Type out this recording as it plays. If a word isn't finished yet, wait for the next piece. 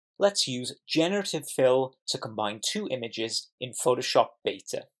Let's use Generative Fill to combine two images in Photoshop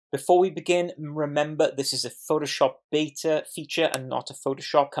Beta. Before we begin, remember this is a Photoshop Beta feature and not a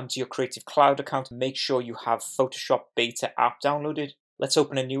Photoshop. Come to your Creative Cloud account and make sure you have Photoshop Beta app downloaded. Let's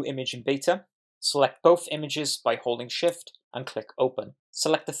open a new image in Beta. Select both images by holding Shift and click Open.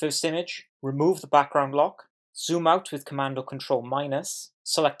 Select the first image, remove the background lock, zoom out with Command or Control minus,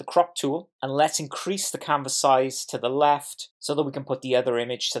 select the crop tool, and let's increase the canvas size to the left so that we can put the other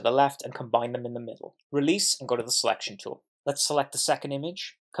image to the left and combine them in the middle. Release and go to the selection tool. Let's select the second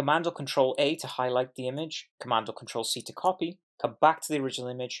image, Command or Control A to highlight the image, Command or Control C to copy, come back to the original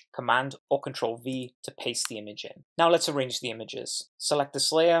image, Command or Control V to paste the image in. Now let's arrange the images. Select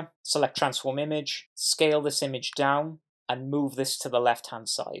this layer, select Transform Image, scale this image down, and move this to the left-hand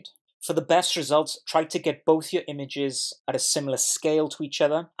side. For the best results, try to get both your images at a similar scale to each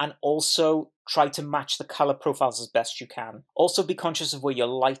other, and also try to match the color profiles as best you can. Also be conscious of where your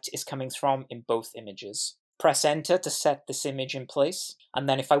light is coming from in both images. Press Enter to set this image in place, and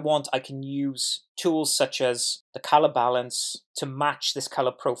then if I want, I can use tools such as the color balance to match this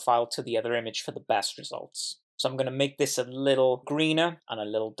color profile to the other image for the best results. So I'm going to make this a little greener and a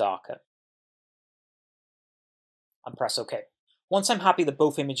little darker. And press OK. Once I'm happy that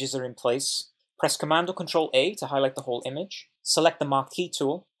both images are in place, press Command or Control A to highlight the whole image, select the Marquee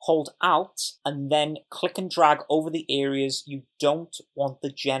tool, hold Alt, and then click and drag over the areas you don't want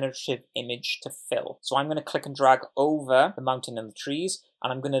the generative image to fill. So I'm going to click and drag over the mountain and the trees,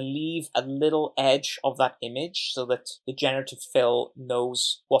 and I'm going to leave a little edge of that image so that the generative fill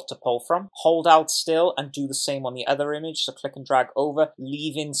knows what to pull from. Hold Alt still and do the same on the other image, so click and drag over,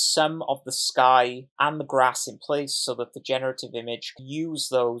 leaving some of the sky and the grass in place so that the generative image can use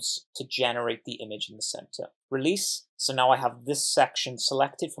those to generate the image in the center. Release. So now I have this section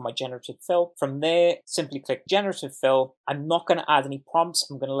selected for my generative fill. From there, simply click Generative Fill. I'm not going to add any prompts.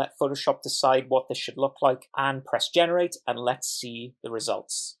 I'm going to let Photoshop decide what this should look like and press Generate, and let's see the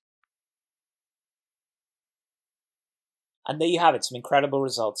results. And there you have it, some incredible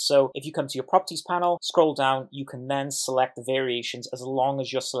results. So if you come to your properties panel, scroll down, you can then select the variations as long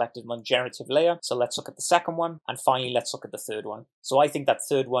as you're selected on generative layer. So let's look at the second one, and finally let's look at the third one. So I think that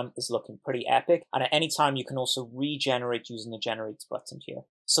third one is looking pretty epic, and at any time you can also regenerate using the Generate button here.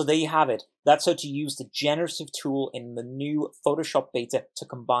 So there you have it. That's how to use the generative tool in the new Photoshop Beta to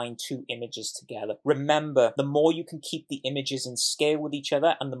combine two images together. Remember, the more you can keep the images in scale with each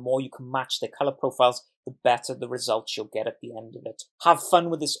other and the more you can match their color profiles, the better the results you'll get at the end of it. Have fun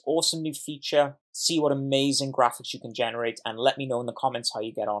with this awesome new feature, see what amazing graphics you can generate, and let me know in the comments how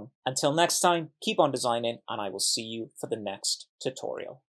you get on. Until next time, keep on designing, and I will see you for the next tutorial.